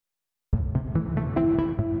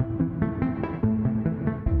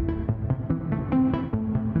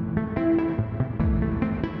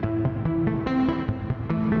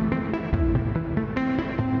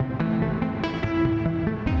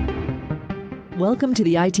Welcome to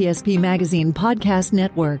the ITSP Magazine Podcast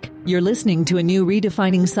Network. You're listening to a new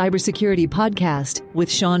Redefining Cybersecurity podcast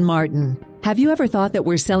with Sean Martin. Have you ever thought that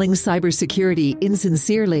we're selling cybersecurity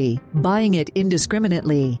insincerely, buying it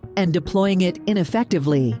indiscriminately, and deploying it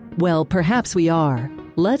ineffectively? Well, perhaps we are.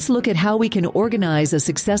 Let's look at how we can organize a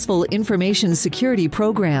successful information security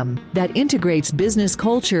program that integrates business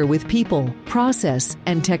culture with people, process,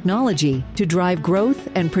 and technology to drive growth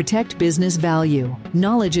and protect business value.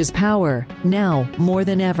 Knowledge is power, now more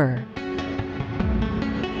than ever.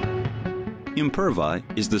 Imperva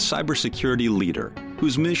is the cybersecurity leader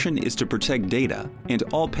whose mission is to protect data and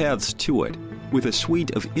all paths to it with a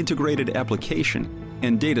suite of integrated application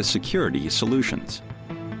and data security solutions.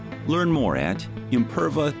 Learn more at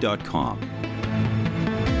imperva.com.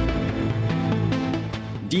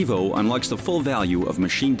 Devo unlocks the full value of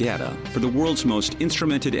machine data for the world's most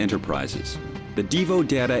instrumented enterprises. The Devo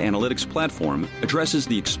Data Analytics Platform addresses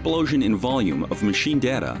the explosion in volume of machine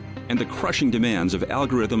data and the crushing demands of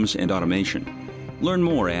algorithms and automation. Learn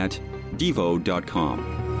more at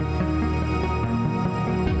devo.com.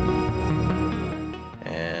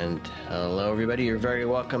 Hello, everybody. You're very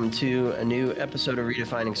welcome to a new episode of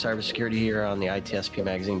Redefining Cybersecurity here on the ITSP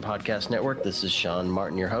Magazine Podcast Network. This is Sean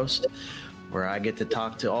Martin, your host, where I get to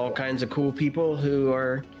talk to all kinds of cool people who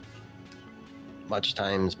are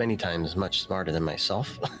many times much smarter than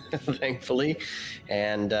myself, thankfully,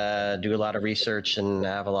 and do a lot of research and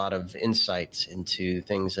have a lot of insights into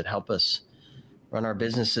things that help us run our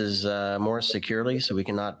businesses more securely, so we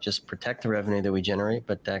can not just protect the revenue that we generate,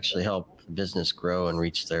 but to actually help the business grow and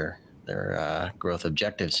reach their growth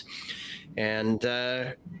objectives. And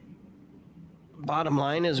bottom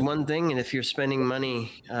line is one thing, and if you're spending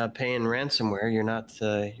money paying ransomware,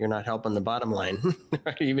 you're not helping the bottom line,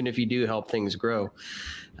 even if you do help things grow.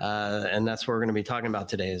 And that's what we're going to be talking about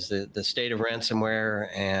today, is the state of ransomware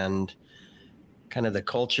and kind of the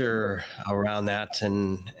culture around that,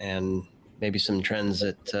 and maybe some trends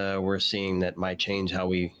that we're seeing that might change how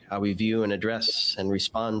we view and address and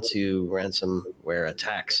respond to ransomware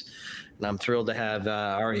attacks. And I'm thrilled to have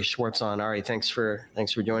Ari Schwartz on. Ari, thanks for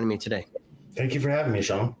joining me today. Thank you for having me,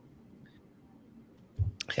 Sean.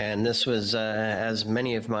 And this was, as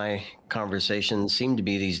many of my conversations seem to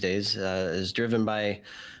be these days, is driven by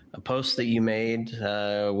a post that you made,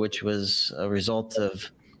 which was a result of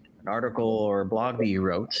an article or blog that you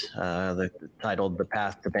wrote, titled "The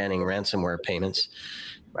Path to Banning Ransomware Payments."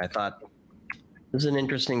 I thought, this is an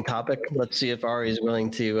interesting topic. Let's see if Ari is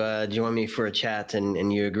willing to join me for a chat,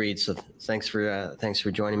 and you agreed. So thanks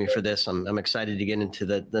for joining me for this. I'm excited to get into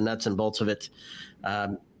the nuts and bolts of it.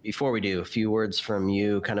 Before we do, a few words from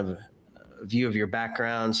you, kind of a view of your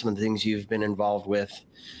background, some of the things you've been involved with,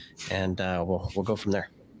 and we'll go from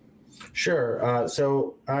there. Sure.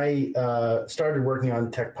 So I started working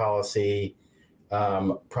on tech policy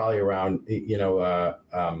probably around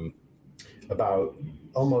about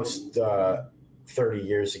almost 30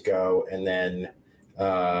 years ago, and then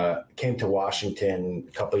came to Washington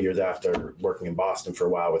a couple of years after working in Boston for a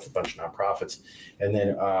while with a bunch of nonprofits. And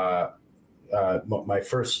then my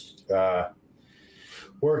first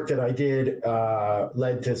work that I did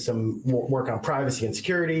led to some work on privacy and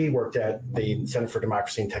security, worked at the Center for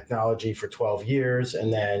Democracy and Technology for 12 years,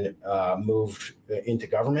 and then moved into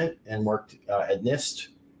government and worked at NIST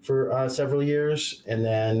for several years. And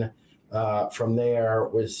then from there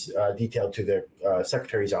was detailed to the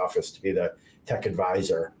Secretary's office to be the tech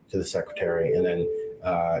advisor to the Secretary, and then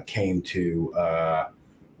came to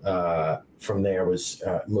from there was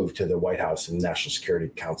moved to the White House and National Security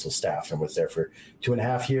Council staff, and was there for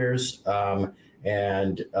 2.5 years.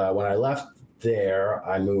 And when I left there,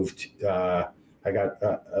 I moved. I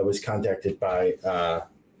was contacted by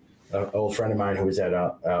an old friend of mine who was at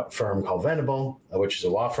a firm called Venable, which is a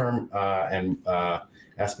law firm, and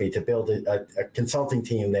asked me to build a consulting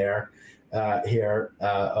team there here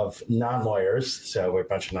of non-lawyers. So we're a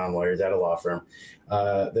bunch of non-lawyers at a law firm.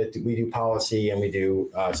 That we do policy, and we do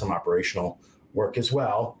some operational work as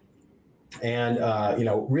well. And,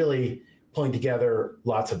 really pulling together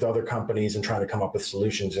lots of other companies and trying to come up with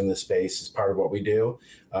solutions in this space is part of what we do,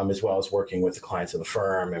 as well as working with the clients of the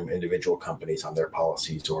firm and individual companies on their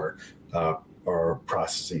policies or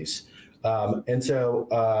processes. And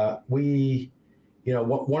so we,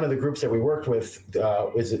 one of the groups that we worked with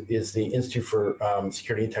is the Institute for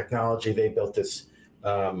Security and Technology. They built this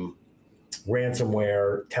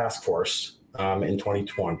ransomware task force in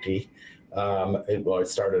 2020. It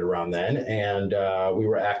started around then, and we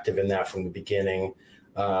were active in that from the beginning.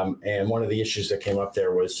 And one of the issues that came up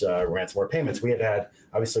there was ransomware payments. We had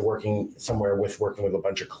obviously working with a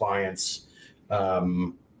bunch of clients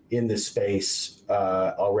in this space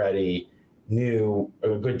already, knew a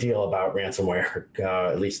good deal about ransomware,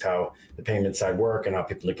 at least how the payment side work and how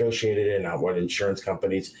people negotiated it and how to work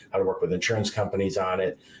with insurance companies on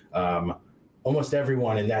it. Almost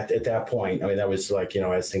everyone at that point, I mean, that was like,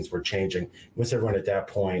 as things were changing, almost everyone at that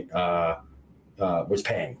point was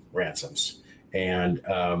paying ransoms. And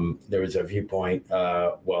there was a viewpoint,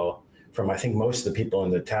 from I think most of the people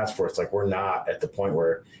in the task force, like, we're not at the point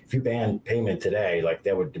where if you ban payment today, like,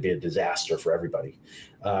 that would be a disaster for everybody.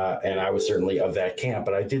 And I was certainly of that camp,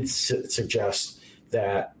 but I did suggest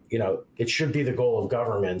that, it should be the goal of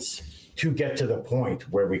governments to get to the point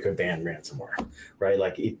where we could ban ransomware, right?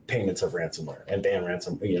 Like payments of ransomware and ban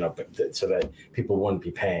ransom, so that people wouldn't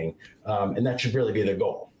be paying. And that should really be the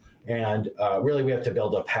goal. And really, we have to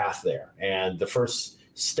build a path there. And the first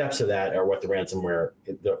steps of that are what the ransomware,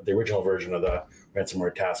 the original version of the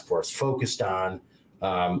ransomware task force focused on,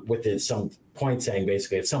 with some point saying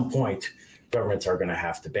basically at some point governments are going to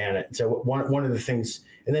have to ban it. So one of the things,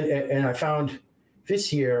 and I found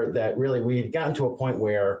this year that really we'd gotten to a point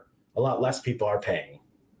where a lot less people are paying.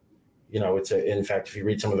 In fact, if you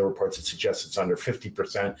read some of the reports, it suggests it's under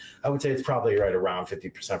 50%. I would say it's probably right around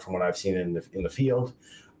 50% from what I've seen in the field.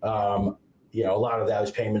 A lot of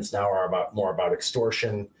those payments now are more about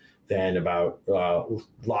extortion than about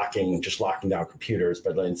locking down computers.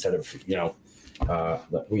 But instead of,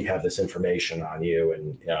 we have this information on you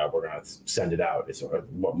and we're going to send it out, is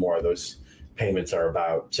what more of those payments are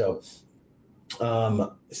about. So,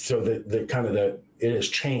 it has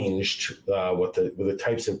changed with the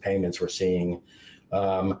types of payments we're seeing.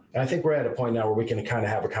 And I think we're at a point now where we can kind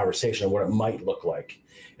of have a conversation of what it might look like.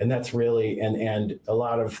 And that's really, and a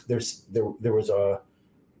lot of, there was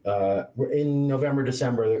in November,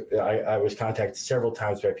 December, I was contacted several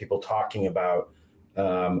times by people talking about,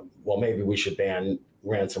 maybe we should ban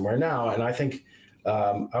ransomware now. And I think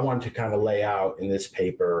I wanted to kind of lay out in this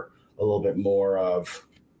paper a little bit more of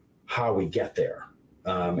how we get there.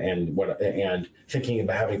 And thinking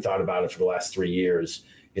about, having thought about it for the last 3 years,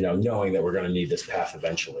 knowing that we're going to need this path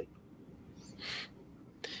eventually.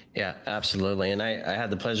 Yeah, absolutely. And I had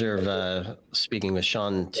the pleasure of speaking with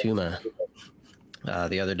Sean Tuma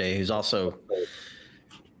the other day, who's also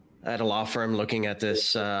at a law firm looking at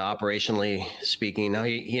this operationally speaking. Now,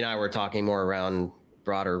 he and I were talking more around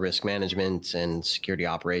broader risk management and security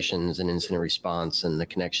operations and incident response and the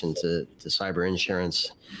connection to cyber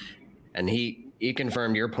insurance. And he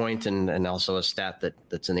confirmed your point and also a stat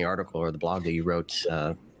that's in the article or the blog that you wrote,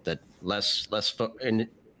 that less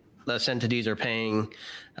entities are paying.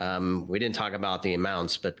 We didn't talk about the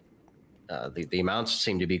amounts, but the amounts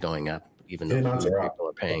seem to be going up, even though people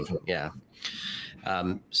are paying. Yeah.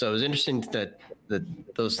 So it was interesting that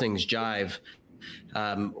those things jive.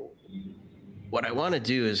 What I want to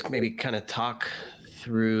do is maybe kind of talk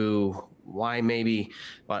through why maybe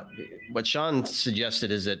what Sean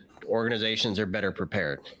suggested is that organizations are better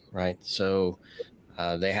prepared, right? So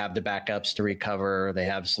they have the backups to recover. They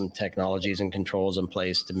have some technologies and controls in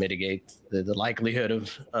place to mitigate the likelihood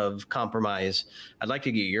of compromise. I'd like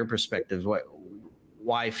to get your perspective.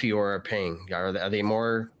 Why fewer are paying? Are they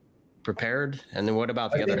more prepared? And then what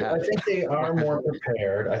about the other half? I think they are more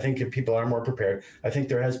prepared. I think if people are more prepared, I think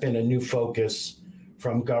there has been a new focus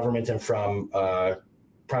from government and from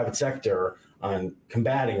private sector on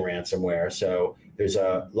combating ransomware. So there's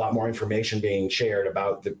a lot more information being shared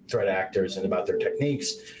about the threat actors and about their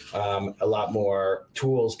techniques, a lot more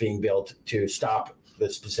tools being built to stop the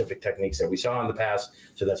specific techniques that we saw in the past.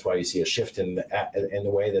 So that's why you see a shift in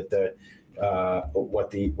the way that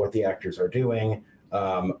what the actors are doing.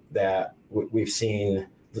 That we've seen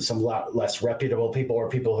some lot less reputable people, or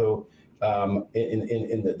people who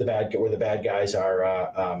in the bad guys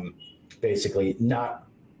are basically not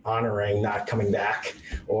honoring, not coming back,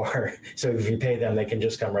 or so if you pay them, they can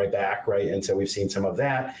just come right back, right? And so we've seen some of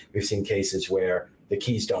that. We've seen cases where the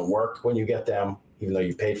keys don't work when you get them, even though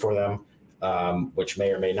you paid for them, which may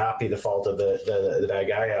or may not be the fault of the bad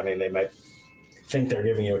guy. I mean, they might think they're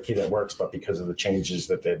giving you a key that works, but because of the changes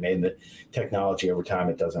that they've made in the technology over time,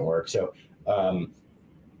 it doesn't work. So, I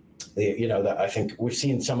think we've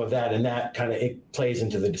seen some of that, and that kind of it plays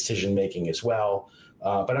into the decision making as well.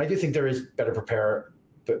 But I do think there is better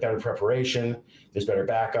preparation. There's better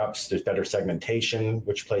backups. There's better segmentation,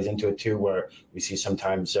 which plays into it too, where we see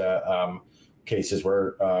sometimes cases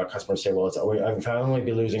where customers say, "Well, if I only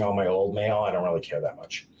be losing all my old mail, I don't really care that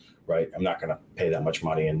much, right? I'm not going to pay that much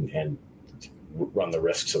money and run the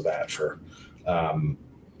risks of that for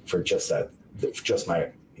just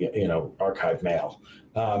my archived mail."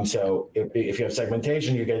 So if you have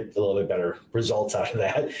segmentation, you get a little bit better results out of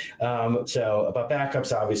that. But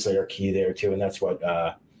backups obviously are key there too, and that's what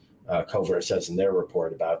Covert says in their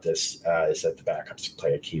report about this is that the backups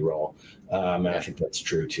play a key role. And I think that's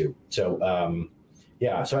true too. So,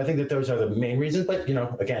 so I think that those are the main reasons, but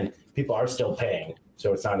again, people are still paying.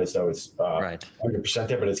 So it's not as though it's 100%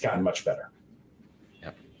 there, but it's gotten much better.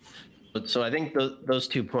 Yeah. So I think those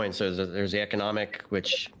 2 points, there's the economic,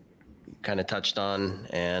 which kind of touched on,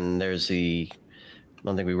 and there's I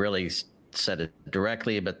don't think we really said it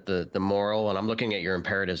directly, but the moral, and I'm looking at your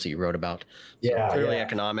imperatives that you wrote about. So clearly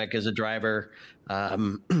economic is a driver.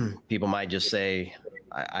 People might just say,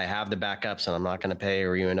 I have the backups and I'm not going to pay,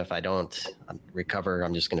 or even if I don't recover,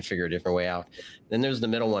 I'm just going to figure a different way out. Then there's the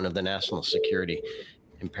middle one of the national security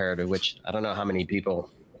imperative, which I don't know how many people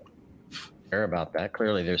care about that.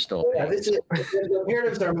 Clearly there's still the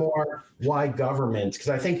imperatives are more why governments, because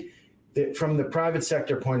I think that from the private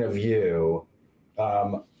sector point of view,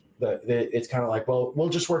 it's kind of like, well, we'll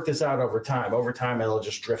just work this out over time. Over time, it'll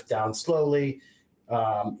just drift down slowly.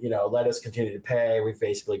 Let us continue to pay. We've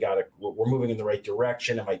basically we're moving in the right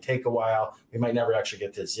direction. It might take a while. We might never actually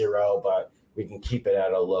get to zero, but we can keep it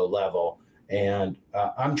at a low level. And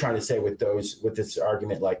I'm trying to say with this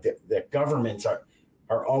argument, like that governments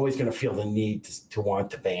are always going to feel the need to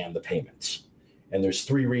want to ban the payments. And there's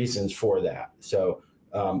 3 reasons for that. So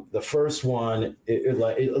the first one,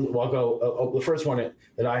 the first one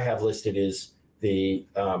that I have listed is the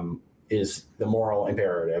moral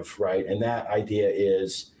imperative, right? And that idea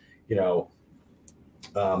is,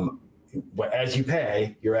 as you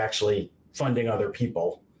pay, you're actually funding other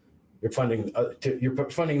people. You're funding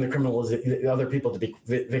the criminals, the other people to be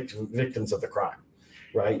victims of the crime,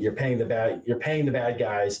 right? You're paying the bad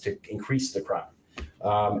guys to increase the crime,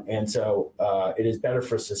 and so it is better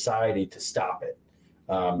for society to stop it.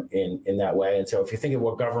 In that way. And so if you think of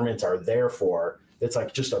what governments are there for, it's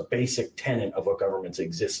like just a basic tenet of what governments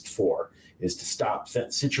exist for, is to stop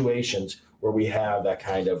situations where we have that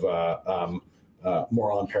kind of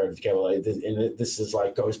moral imperative. And this is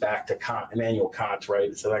goes back to Immanuel Kant,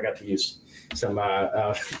 right? So I got to use some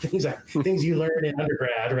things you learn in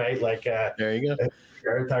undergrad, right? There you go.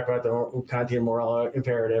 Talk about the Kantian moral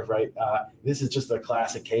imperative, right? This is just a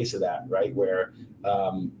classic case of that, right? Where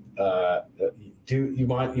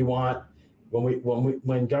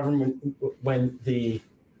when the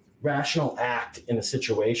rational act in a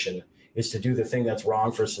situation is to do the thing that's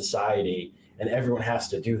wrong for society, and everyone has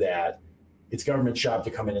to do that, it's government's job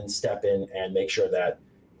to come in and step in and make sure that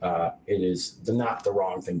it is not the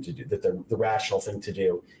wrong thing to do, that the rational thing to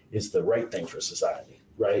do is the right thing for society,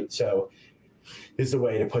 right? So is the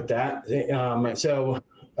way to put that.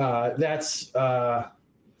 That's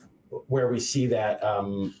where we see that,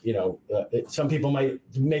 some people might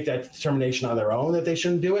make that determination on their own that they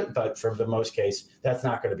shouldn't do it, but for the most case, that's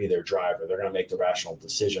not going to be their driver. They're going to make the rational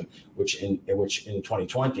decision, which in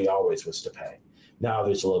 2020 always was to pay. Now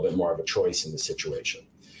there's a little bit more of a choice in the situation.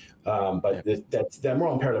 But that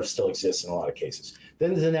moral imperative still exists in a lot of cases.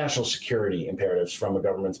 Then there's the national security imperatives from a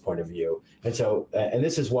government's point of view. And so, and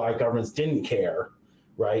this is why governments didn't care,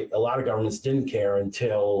 right? A lot of governments didn't care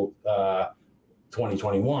until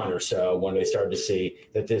 2021 or so, when they started to see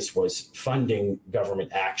that this was funding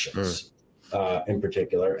government actions in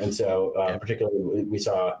particular. And so particularly we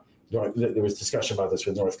saw, there was discussion about this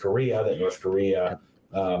with North Korea, that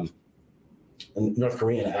North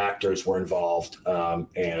Korean actors were involved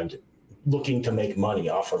and looking to make money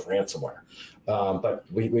off of ransomware. But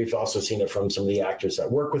we've also seen it from some of the actors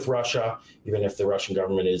that work with Russia. Even if the Russian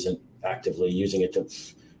government isn't actively using it to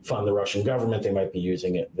fund the Russian government, they might be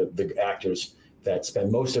using it. The actors that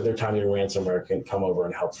spend most of their time doing ransomware can come over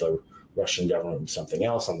and help the Russian government with something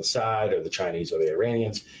else on the side, or the Chinese or the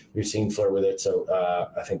Iranians. We've seen flirt with it. So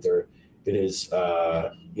I think it is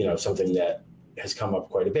something that has come up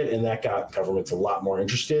quite a bit, and that got governments a lot more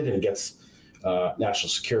interested, and gets national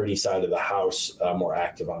security side of the house more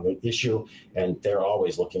active on the issue. And they're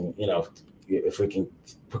always looking, if we can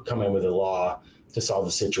come in with a law to solve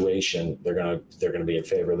the situation, they're gonna be in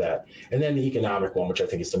favor of that. And then the economic one, which I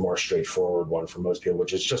think is the more straightforward one for most people,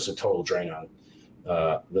 which is just a total drain on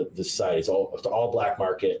the society. It's all black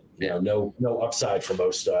market, no upside for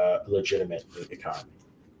most legitimate economy.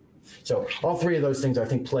 So all 3 of those things, I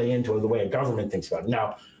think, play into the way a government thinks about it.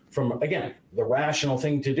 Now, the rational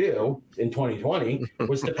thing to do in 2020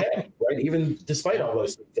 was to pay, right? Even despite all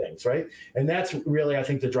those things, right? And that's really, I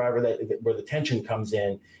think, the driver where the tension comes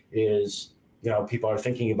in is, people are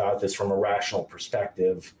thinking about this from a rational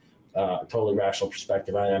perspective, totally rational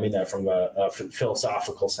perspective. I mean that from the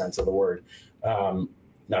philosophical sense of the word,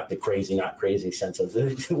 not the not crazy sense of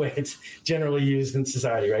the way it's generally used in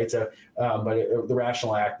society, right? So, but the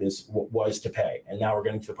rational act was to pay. And now we're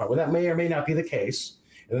getting to the point where that may or may not be the case.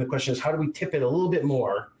 And the question is, how do we tip it a little bit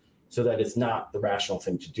more so that it's not the rational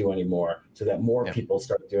thing to do anymore, so that more people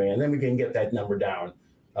start doing it. And then we can get that number down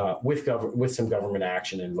with some government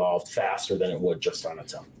action involved faster than it would just on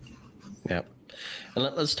its own. Yeah. And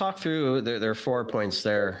let's talk through, there are 4 points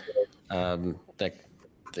there that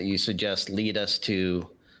you suggest lead us to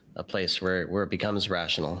a place where it becomes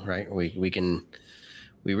rational, right? We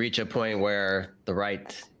reach a point where the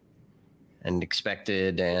right and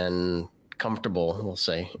expected and comfortable, we'll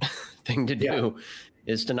say, thing to do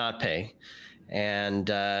is to not pay. And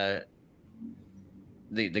the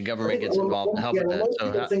government gets involved to help with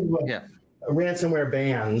that. So ransomware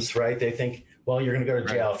bans, right? They think, well, you're going to go to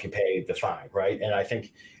jail if you pay the fine, right? And I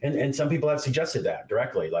think, and some people have suggested that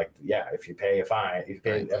directly, like, if you pay a fine,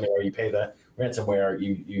 or you pay the ransomware,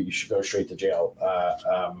 you should go straight to jail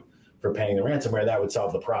for paying the ransomware. That would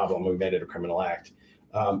solve the problem. We made it a criminal act.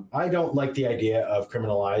 I don't like the idea of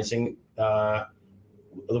criminalizing the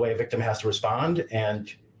way a victim has to respond,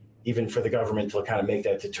 and even for the government to kind of make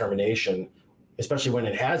that determination, especially when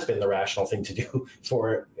it has been the rational thing to do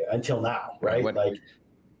for until now, right?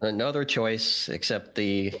 No other choice except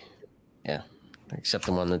the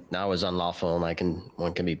one that now is unlawful, and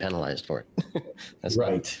one can be penalized for it. That's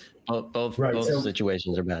right. Both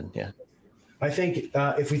situations are bad. Yeah. I think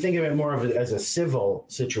if we think of it more of as a civil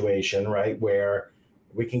situation, right, where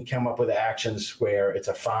we can come up with actions where it's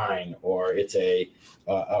a fine or it's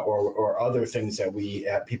or other things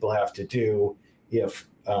that people have to do if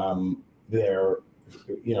they're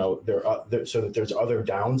so that there's other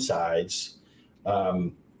downsides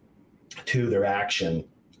to their action,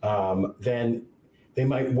 then they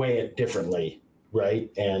might weigh it differently,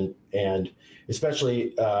 right? And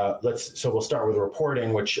especially we'll start with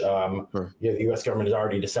reporting, which the U.S. government has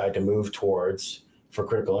already decided to move towards for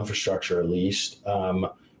critical infrastructure, at least,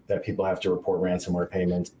 that people have to report ransomware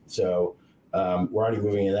payments. So we're already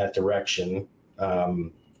moving in that direction.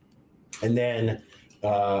 And then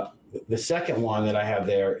the second one that I have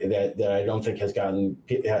there that I don't think has I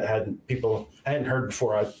hadn't heard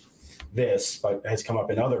before this, but has come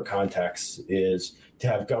up in other contexts, is to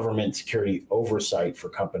have government security oversight for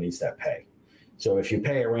companies that pay. So if you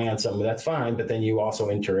pay a ransom, that's fine, but then you also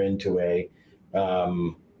enter into a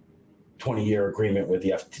 20-year agreement with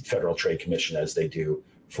the Federal Trade Commission, as they do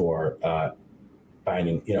for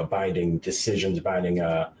binding decisions, binding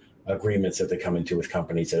agreements that they come into with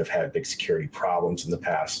companies that have had big security problems in the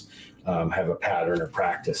past, have a pattern or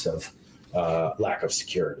practice of lack of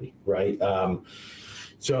security, right?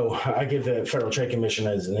 So I give the Federal Trade Commission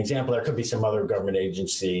as an example. There could be some other government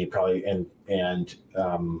agency probably,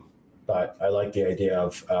 but I like the idea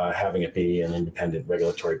of having it be an independent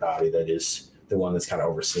regulatory body that is the one that's kind of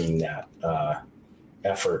overseeing that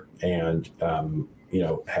effort, and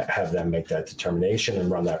have them make that determination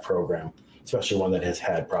and run that program, especially one that has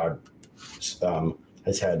had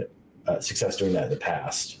success doing that in the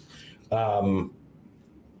past.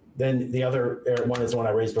 Then the other one is the one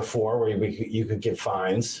I raised before, where you could give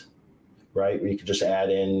fines, right? Where you could just add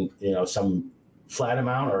in, some flat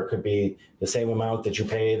amount, or it could be the same amount that you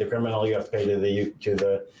pay the criminal. You have to pay to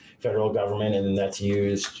the federal government, and that's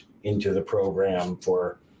used into the program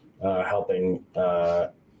for helping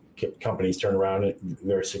companies turn around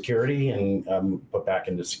their security and put back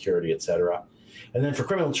into security, et cetera. And then for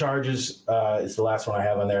criminal charges is the last one I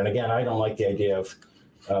have on there. And again, I don't like the idea of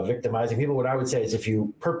victimizing people. What I would say is, if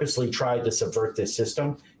you purposely tried to subvert this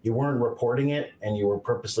system, you weren't reporting it, and you were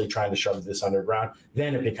purposely trying to shove this underground,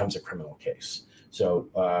 then it becomes a criminal case. So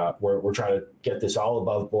we're trying to get this all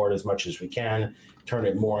above board as much as we can, turn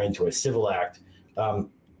it more into a civil act,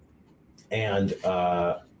 and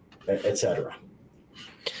et cetera.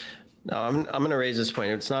 No, I'm going to raise this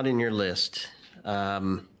point. It's not in your list.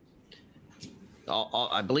 I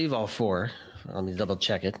believe all four. Let me double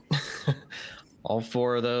check it. All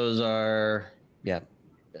four of those are,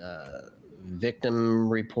 victim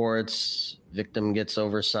reports, victim gets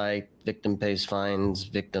oversight, victim pays fines,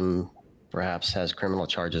 victim perhaps has criminal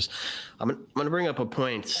charges. I'm going to bring up a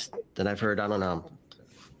point that I've heard, I don't know,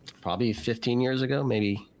 probably 15 years ago,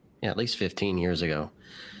 maybe, at least 15 years ago,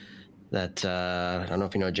 that I don't know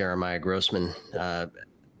if you know Jeremiah Grossman,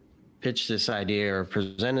 pitched this idea or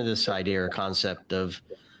presented this idea or concept of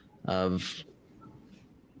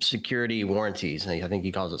security warranties. I think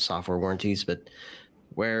he calls it software warranties, but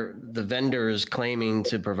where the vendors claiming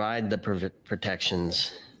to provide the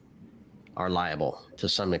protections are liable to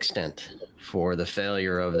some extent for the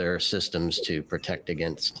failure of their systems to protect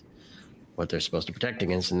against what they're supposed to protect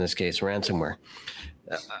against, in this case, ransomware.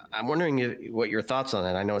 I'm wondering what your thoughts on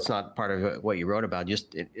that. I know it's not part of what you wrote about.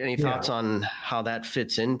 Just any thoughts on how that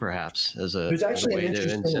fits in, perhaps, as a way to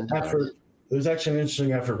incentivize? there's actually an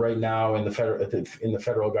interesting effort right now in the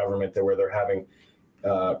federal government where they're having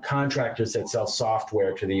contractors that sell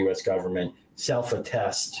software to the U.S. government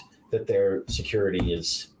self-attest that their security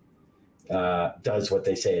does what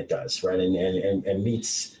they say it does, right, and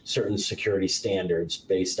meets certain security standards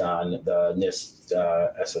based on the NIST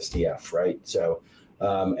SSDF, right? So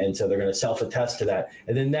they're going to self-attest to that,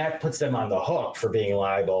 and then that puts them on the hook for being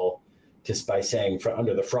liable just by saying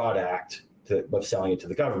under the Fraud Act of selling it to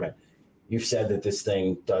the government. You've said that this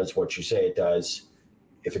thing does what you say it does.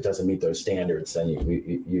 If it doesn't meet those standards, then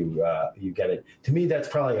you get it. To me, that's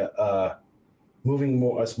probably moving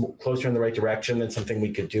us closer in the right direction than something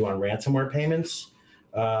we could do on ransomware payments,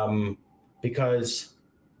 because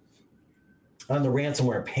on the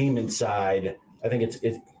ransomware payment side, I think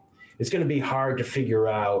it's going to be hard to figure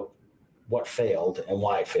out what failed and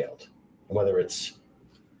why it failed, and whether it's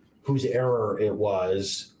whose error it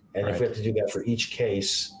was, and if we have to do that for each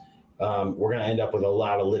case. We're going to end up with a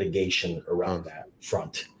lot of litigation around that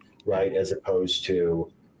front, right? As opposed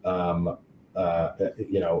to, so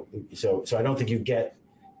I don't think you get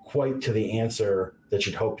quite to the answer that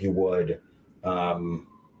you'd hope you would,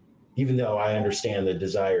 even though I understand the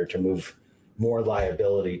desire to move more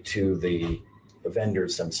liability to the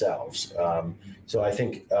vendors themselves. So I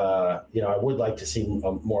think, I would like to see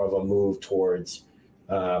more of a move towards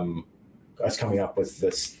us coming up with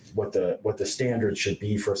this, what the standards should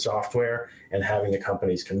be for software, and having the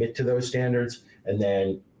companies commit to those standards, and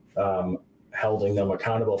then holding them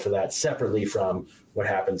accountable for that separately from what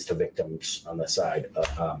happens to victims on the side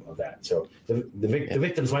of that. So the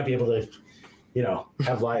victims might be able to,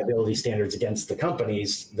 have liability standards against the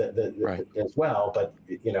companies as well, but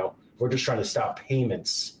we're just trying to stop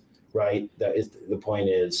payments, right? That is the point.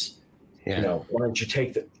 Is why don't you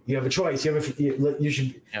take you have a choice. You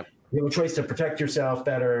should. Yep. You have a choice to protect yourself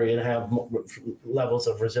better and have levels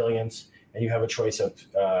of resilience, and you have a choice of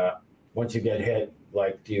once you get hit,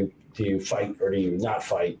 like do you fight or do you not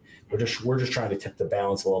fight? We're just trying to tip the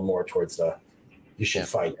balance a little more towards you should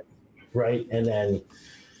fight, right? And then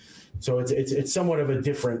so it's somewhat of a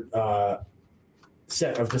different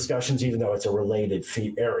set of discussions, even though it's a related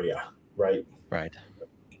area, right? Right.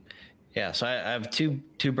 Yeah, so I have two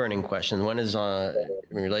burning questions. One is in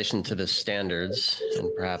relation to the standards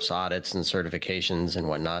and perhaps audits and certifications and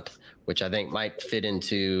whatnot, which I think might fit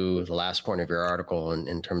into the last point of your article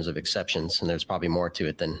in terms of exceptions. And there's probably more to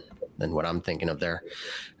it than what I'm thinking of there.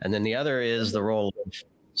 And then the other is the role of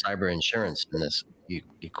cyber insurance in this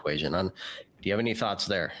equation. Do you have any thoughts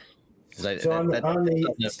there? On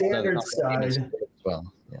the standard side, as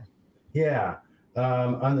well,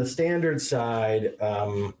 on the standard side.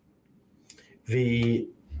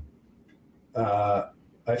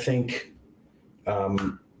 I think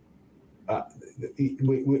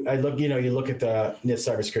you look at the NIST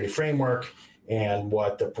cybersecurity framework and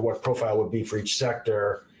what profile would be for each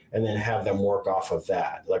sector, and then have them work off of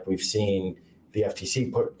that. Like we've seen the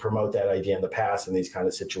FTC promote that idea in the past in these kind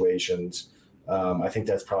of situations. I think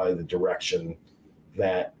that's probably the direction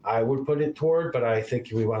that I would put it toward, but I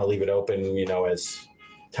think we want to leave it open, as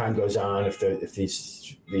time goes on, if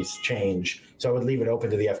these change. So I would leave it open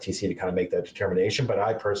to the FTC to kind of make that determination. But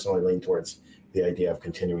I personally lean towards the idea of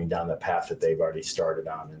continuing down the path that they've already started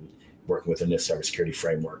on and working with the NIST cybersecurity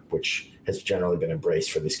framework, which has generally been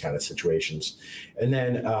embraced for these kind of situations. And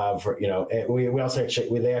then they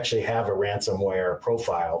actually have a ransomware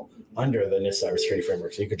profile under the NIST cybersecurity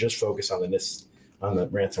framework. So you could just focus on the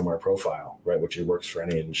ransomware profile, right, which works for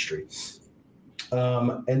any industry.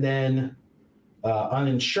 And then on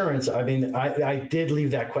insurance, I mean, I did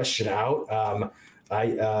leave that question out.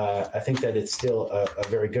 I think that it's still a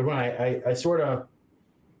very good one. I sort of,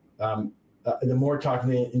 the more talking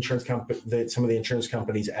to the insurance company, some of the insurance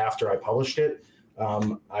companies after I published it,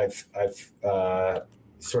 I've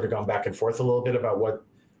sort of gone back and forth a little bit about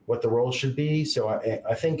what the role should be. So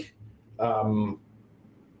I think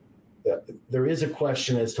there is a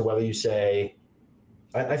question as to whether you say,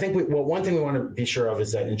 I think one thing we want to be sure of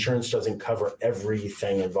is that insurance doesn't cover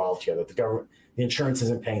everything involved here, that the insurance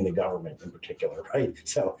isn't paying the government in particular, right?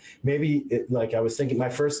 So maybe like I was thinking, my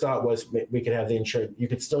first thought was we could have the insurance, you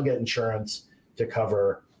could still get insurance to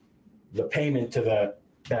cover the payment to the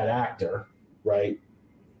bad actor, right?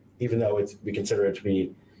 Even though we consider it to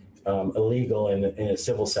be illegal in a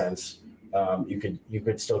civil sense, you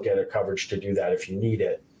could still get a coverage to do that if you need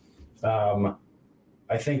it.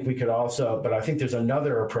 I think we could also, but I think there's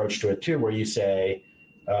another approach to it too, where you say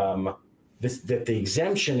that the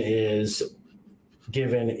exemption is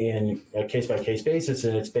given in a case-by-case basis,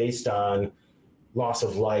 and it's based on loss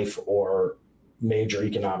of life or major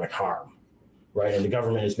economic harm. right? And the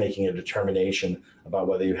government is making a determination about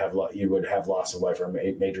whether you would have loss of life or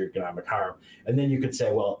major economic harm. And then you could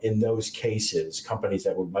say, well, in those cases, companies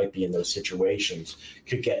that might be in those situations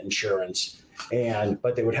could get insurance,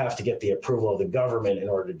 but they would have to get the approval of the government in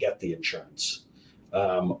order to get the insurance,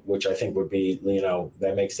 which I think would be,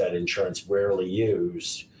 that makes that insurance rarely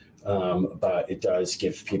used, but it does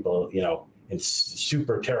give people, in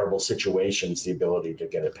super terrible situations, the ability to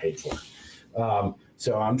get it paid for.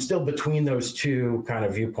 So I'm still between those two kind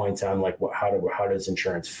of viewpoints on like how does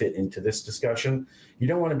insurance fit into this discussion. You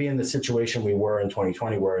don't want to be in the situation we were in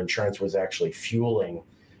 2020 where insurance was actually fueling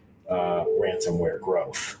ransomware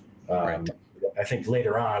growth. Right. I think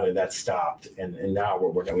later on that stopped, and now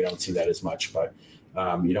we don't see that as much. But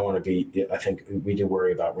you don't want to be. I think we do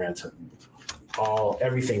worry about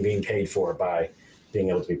everything being paid for by being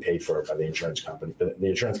able to be paid for by the insurance company. The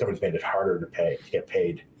insurance company's made it harder to get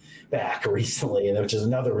paid back recently, and which is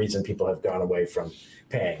another reason people have gone away from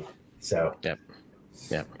paying. So Yep.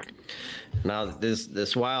 Now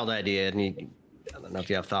this wild idea, and I don't know if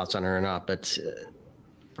you have thoughts on it or not, but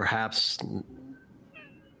perhaps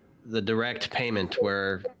the direct payment,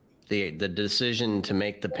 where the decision to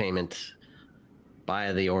make the payment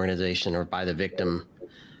by the organization or by the victim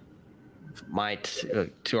might,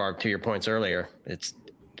 to your points earlier, it's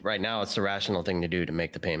right now it's the rational thing to do to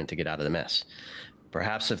make the payment to get out of the mess.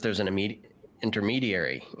 Perhaps if there's an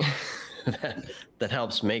intermediary that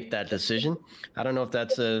helps make that decision. I don't know if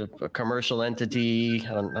that's a commercial entity.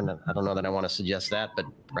 I don't know that I want to suggest that, but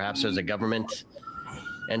perhaps there's a government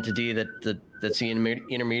entity that's the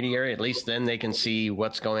intermediary. At least then they can see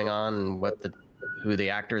what's going on and who the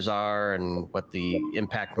actors are and what the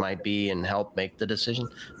impact might be and help make the decision.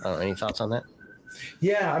 Any thoughts on that?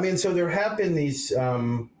 Yeah, I mean, so there have been these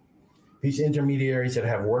intermediaries that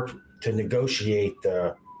have worked to negotiate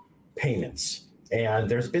the payments. And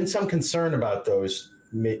there's been some concern about those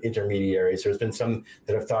intermediaries. There's been some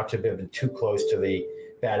that have thought to have been too close to the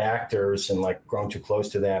bad actors and like grown too close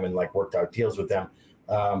to them and like worked out deals with them.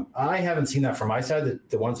 I haven't seen that from my side.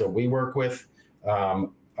 The ones that we work with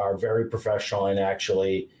are very professional and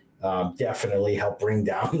actually definitely help bring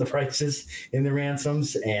down the prices in the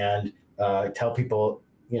ransoms and tell people,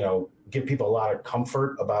 give people a lot of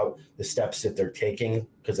comfort about the steps that they're taking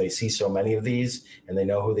because they see so many of these and they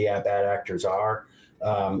know who the bad actors are.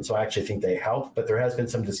 So I actually think they help, but there has been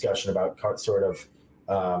some discussion about sort of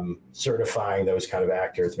certifying those kind of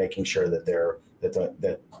actors, making sure that they're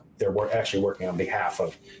actually working on behalf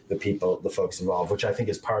of the folks involved, which I think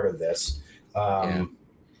is part of this.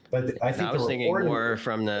 But I think I was thinking more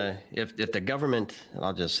from if the government,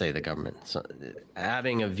 I'll just say the government, so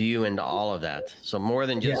having a view into all of that. So more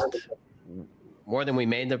than we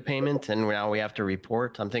made the payment and now we have to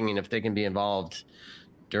report. I'm thinking if they can be involved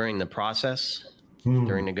during the process,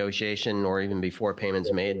 during negotiation, or even before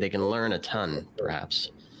payments made, they can learn a ton,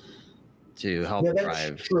 perhaps, to help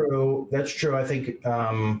drive. That's true. I think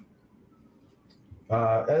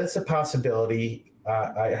that's a possibility.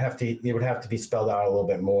 It would have to be spelled out a little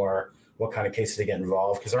bit more what kind of cases they get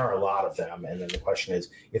involved, because there are a lot of them. And then the question is,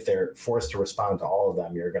 if they're forced to respond to all of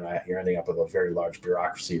them, you're ending up with a very large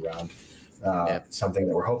bureaucracy around something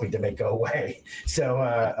that we're hoping to make go away. So,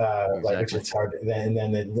 exactly. Which it's hard. And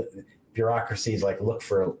then the bureaucracies look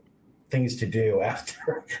for things to do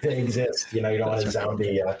after they exist. You don't want a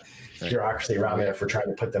zombie bureaucry around there for trying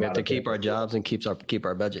to put them. We have to keep our jobs and keep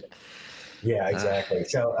our budget. Yeah, exactly.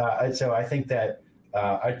 So I think that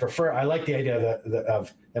I like the idea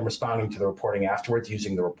of them responding to the reporting afterwards,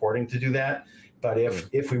 using the reporting to do that. But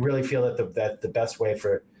if we really feel that the best way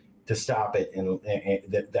to stop it, and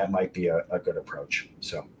that might be a good approach.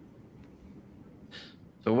 So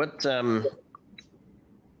what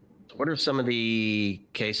are some of the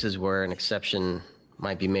cases where an exception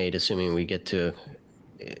might be made, assuming we get to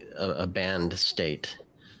a banned state?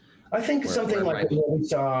 I think something like what we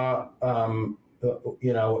saw,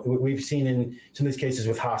 we've seen in some of these cases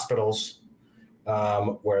with hospitals,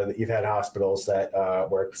 where you've had hospitals that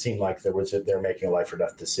where it seemed like they're making a life or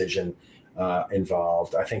death decision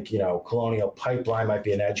involved. I think Colonial Pipeline might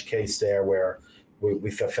be an edge case there where we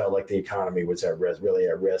felt like the economy was really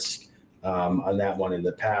at risk. On that one in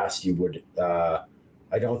the past, you would.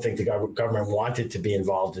 I don't think the government wanted to be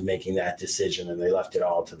involved in making that decision, and they left it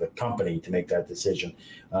all to the company to make that decision.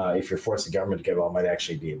 If you're forced the government to get involved, it might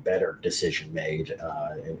actually be a better decision made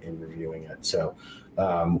in reviewing it. So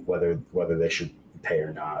whether they should pay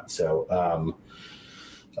or not. So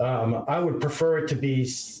I would prefer it to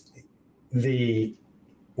be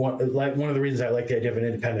one of the reasons I like the idea of an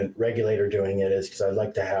independent regulator doing it is because I'd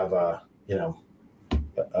like to have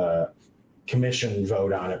commission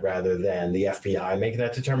vote on it rather than the FBI making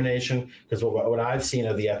that determination. Because what I've seen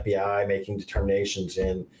of the FBI making determinations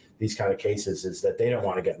in these kind of cases is that they don't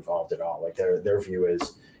want to get involved at all. Like their view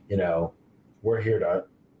is, we're here to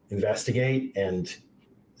investigate and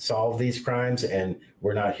solve these crimes, and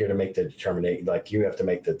we're not here to make the determination. Like, you have to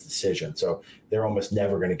make the decision. So they're almost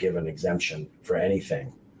never going to give an exemption for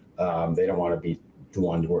anything. They don't want to be the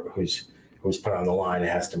one who's put on the line and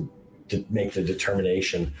has to make the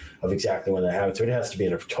determination of exactly when that happens. So it has to be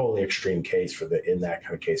in a totally extreme case in that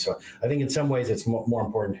kind of case. So I think in some ways it's more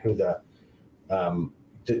important who the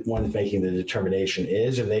one making the determination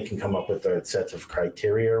is, and they can come up with a set of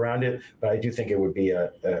criteria around it. But I do think it would be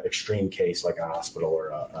a extreme case like a hospital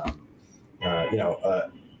or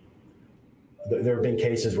there have been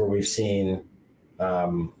cases where we've seen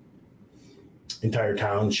entire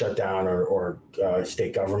towns shut down or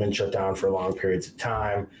state government shut down for long periods of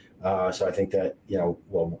time. So I think that,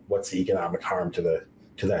 what's the economic harm to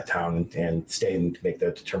that town and state to make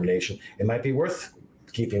that determination? It might be worth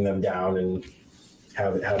keeping them down and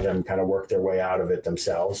have them kind of work their way out of it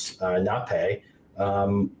themselves, not pay. I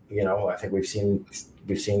think we've seen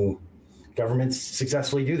governments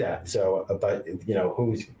successfully do that. So, but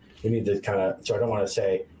we need to kind of. So I don't want to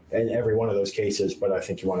say in every one of those cases, but I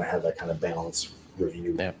think you want to have that kind of balance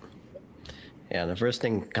review. Yeah. Yeah, the first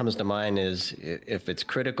thing comes to mind is if it's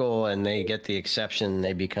critical and they get the exception,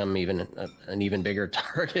 they become an even bigger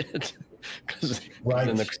target because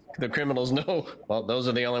then the criminals know, well, those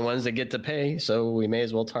are the only ones that get to pay, so we may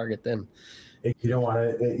as well target them. You don't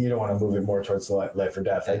want to move it more towards life or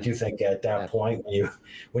death. I do think at that point,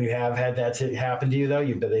 when you have had that happen to you, though,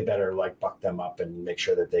 they better buck them up and make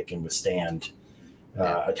sure that they can withstand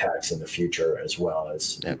attacks in the future as well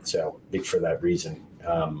as. So for that reason.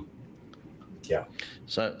 Yeah.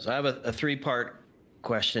 So I have a three-part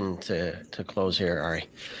question to close here, Ari.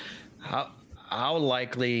 How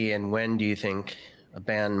likely and when do you think a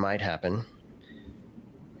ban might happen?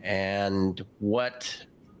 And what,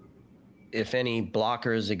 if any,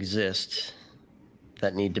 blockers exist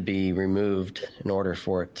that need to be removed in order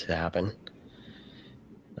for it to happen?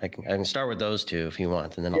 I can start with those two if you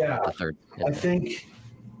want, and then I'll have the third. Yeah.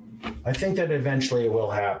 I think that eventually it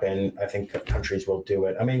will happen. I think countries will do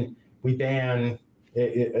it. I mean, we ban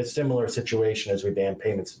a similar situation as we ban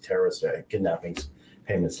payments to terrorists, kidnappings,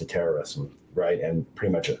 payments to terrorism, right? And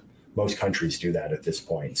pretty much most countries do that at this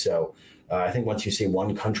point. So I think once you see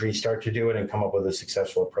one country start to do it and come up with a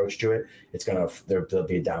successful approach to it, there'll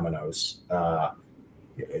be dominoes. Other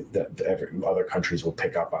countries will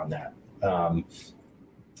pick up on that.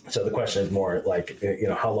 So the question is more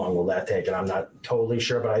how long will that take? And I'm not totally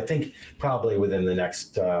sure, but I think probably within the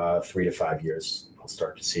next 3 to 5 years, we'll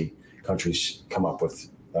start to see countries come up with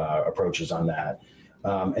approaches on that.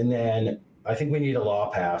 And then I think we need a law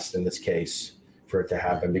passed in this case for it to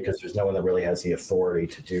happen, because there's no one that really has the authority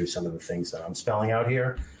to do some of the things that I'm spelling out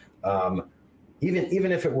here.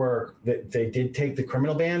 Even if it were that they did take the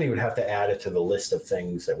criminal ban, you would have to add it to the list of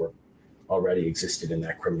things that were already existed in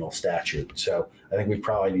that criminal statute. So I think you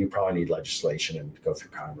probably need legislation and go through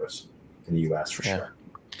Congress in the U.S. for sure.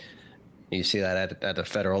 You see that at a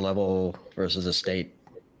federal level versus a state.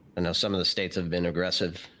 I know some of the states have been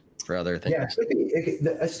aggressive for other things.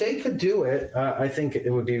 Yeah, a state could do it. I think it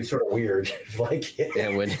would be sort of weird.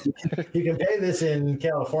 It would. You can pay this in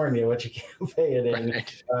California, but you can't pay it in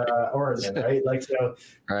Oregon, right?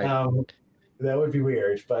 That would be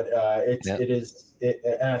weird. But it is,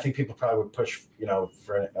 and I think people probably would push,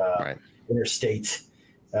 for interstate.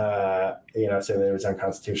 So that it was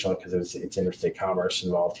unconstitutional because it's interstate commerce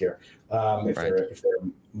involved here. If they're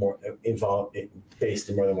more involved, based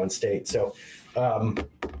in more than one state. So,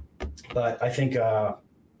 but I think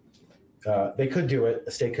they could do it.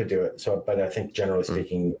 A state could do it. So, but I think generally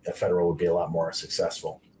speaking, a federal would be a lot more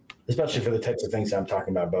successful, especially for the types of things I'm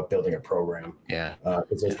talking about building a program. Yeah,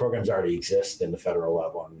 because those programs already exist in the federal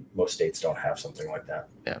level, and most states don't have something like that.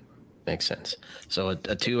 Yeah, makes sense. So a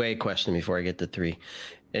 2A question before I get to 3.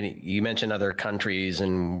 And you mentioned other countries,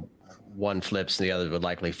 and one flips, the other would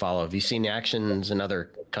likely follow. Have you seen actions in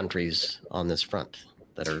other countries on this front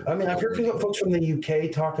that are? I mean, I've heard folks from the UK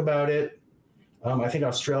talk about it. I think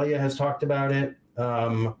Australia has talked about it.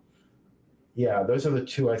 Yeah, those are the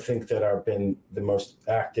two I think that have been the most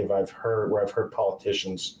active. Where I've heard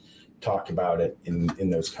politicians talk about it in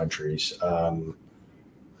those countries. I'm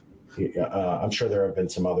sure there have been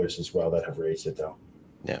some others as well that have raised it, though.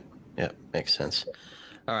 Yeah, makes sense.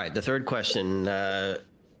 All right, the third question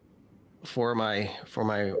for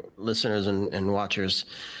my listeners and watchers: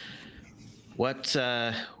 what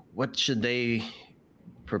should they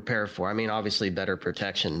prepare for? I mean, obviously better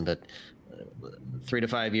protection, but 3 to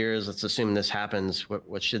 5 years, let's assume this happens,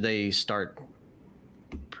 what should they start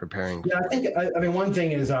preparing? Yeah, I mean, one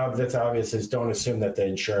thing is that's obvious is don't assume that your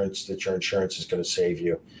insurance is going to save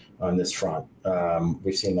you on this front.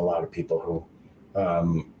 We've seen a lot of people who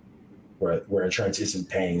where insurance isn't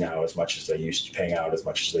paying now as much as they used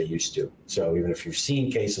to. So even if you've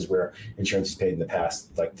seen cases where insurance is paid in the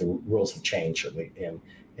past, like the rules have changed,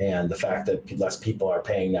 and the fact that less people are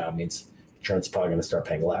paying now means insurance is probably going to start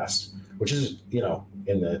paying less, which is,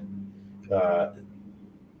 in the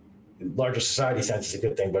larger society sense is a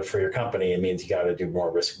good thing, but for your company, it means you got to do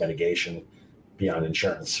more risk mitigation beyond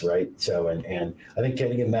insurance, right? So, and I think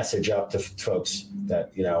getting a message up to folks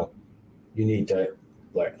that, you need to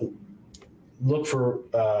look for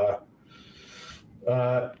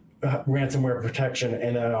ransomware protection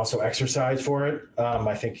and then also exercise for it.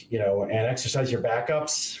 I think, and exercise your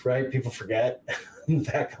backups, right? People forget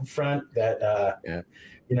back up front that,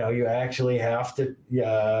 you actually have to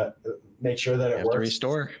make sure that it works. To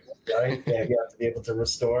restore. Right? Yeah, you have to be able to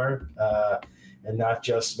restore and not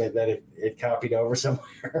just that it copied over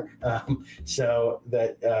somewhere. So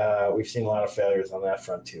that we've seen a lot of failures on that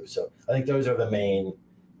front too. So I think those are the main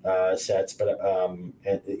sets, but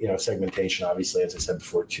and, segmentation, obviously, as I said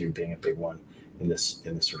before, too, being a big one in this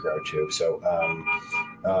regard too. So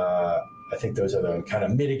I think those are the kind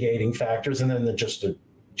of mitigating factors, and then just the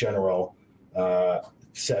general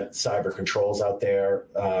set cyber controls out there.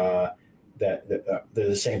 That they're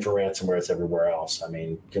the same for ransomware as everywhere else. I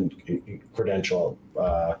mean, credential,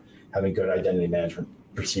 having good identity management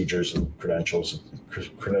procedures and credential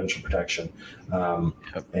protection,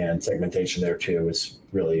 and segmentation there too is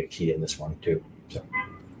really a key in this one too. So.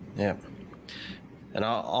 Yeah, and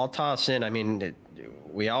I'll toss in. I mean,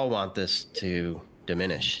 we all want this to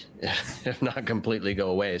diminish, if not completely go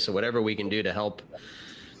away. So whatever we can do to help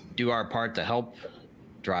do our part to help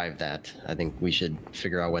drive that, I think we should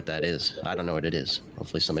figure out what that is. I don't know what it is.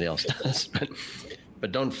 Hopefully somebody else does,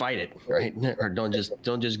 but don't fight it, right? Or don't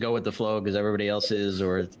just go with the flow because everybody else is,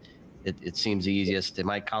 or it seems the easiest. It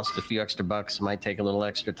might cost a few extra bucks, it might take a little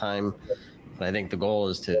extra time, but I think the goal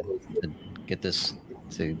is to get this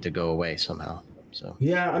to go away somehow. So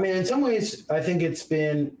yeah, I mean, in some ways, I think it's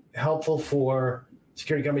been helpful for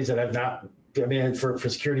security companies that have not. I mean, for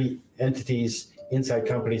security entities inside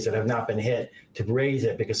companies that have not been hit to raise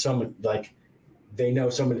it, because almost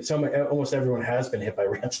everyone has been hit by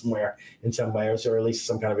ransomware in some way, or at least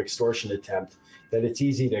some kind of extortion attempt, that it's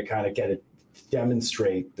easy to kind of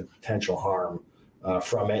demonstrate the potential harm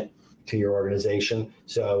from it to your organization.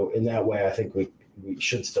 So in that way, I think we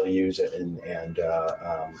should still use it and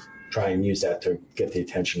try and use that to get the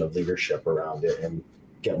attention of leadership around it and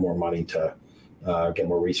get more money to get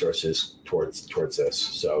more resources towards this.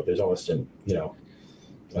 So there's almost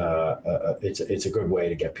it's a good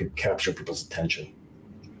way to capture people's attention.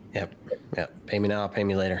 Yep. Pay me now, pay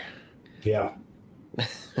me later. Yeah.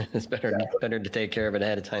 It's better to take care of it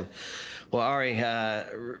ahead of time. Well, Ari,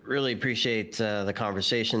 really appreciate the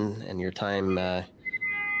conversation and your time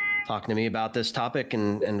talking to me about this topic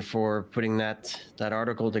and for putting that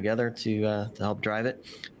article together to help drive it.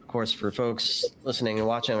 Of course, for folks listening and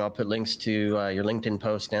watching, I'll put links to your LinkedIn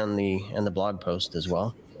post and the blog post as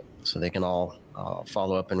well, so they can all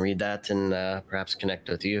follow up and read that and perhaps connect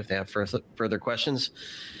with you if they have further questions.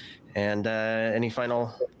 And any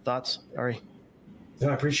final thoughts, Ari? No,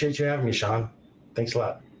 I appreciate you having me, Sean. Thanks a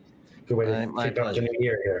lot. Good way to kick off the new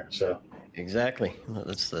year here. So exactly.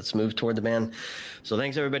 Let's move toward the ban. So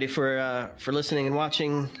thanks everybody for listening and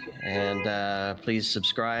watching, and please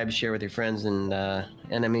subscribe, share with your friends and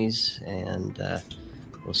enemies, and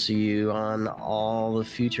we'll see you on all the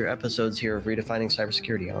future episodes here of Redefining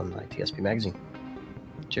Cybersecurity on ITSP Magazine.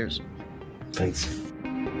 Cheers. Thanks.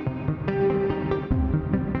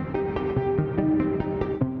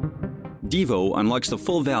 Devo unlocks the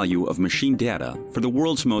full value of machine data for the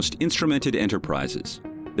world's most instrumented enterprises.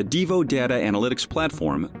 The Devo Data Analytics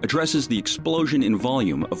Platform addresses the explosion in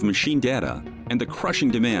volume of machine data and the crushing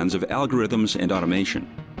demands of algorithms and automation.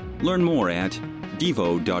 Learn more at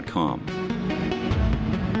devo.com.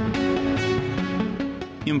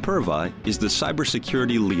 Imperva is the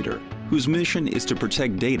cybersecurity leader whose mission is to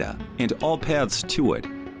protect data and all paths to it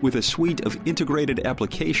with a suite of integrated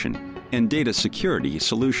application and data security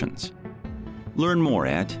solutions. Learn more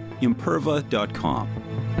at imperva.com.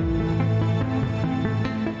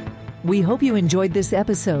 We hope you enjoyed this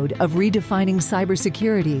episode of Redefining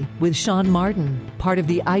Cybersecurity with Sean Martin, part of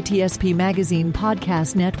the ITSP Magazine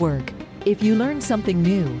podcast network. If you learned something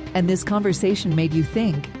new and this conversation made you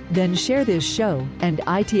think, Then share this show and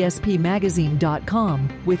itspmagazine.com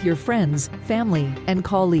with your friends, family, and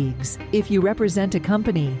colleagues. If you represent a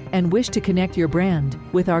company and wish to connect your brand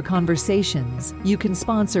with our conversations, you can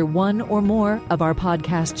sponsor one or more of our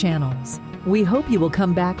podcast channels. We hope you will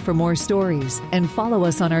come back for more stories and follow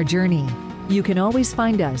us on our journey. You can always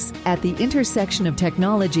find us at the intersection of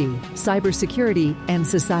technology, cybersecurity, and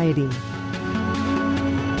society.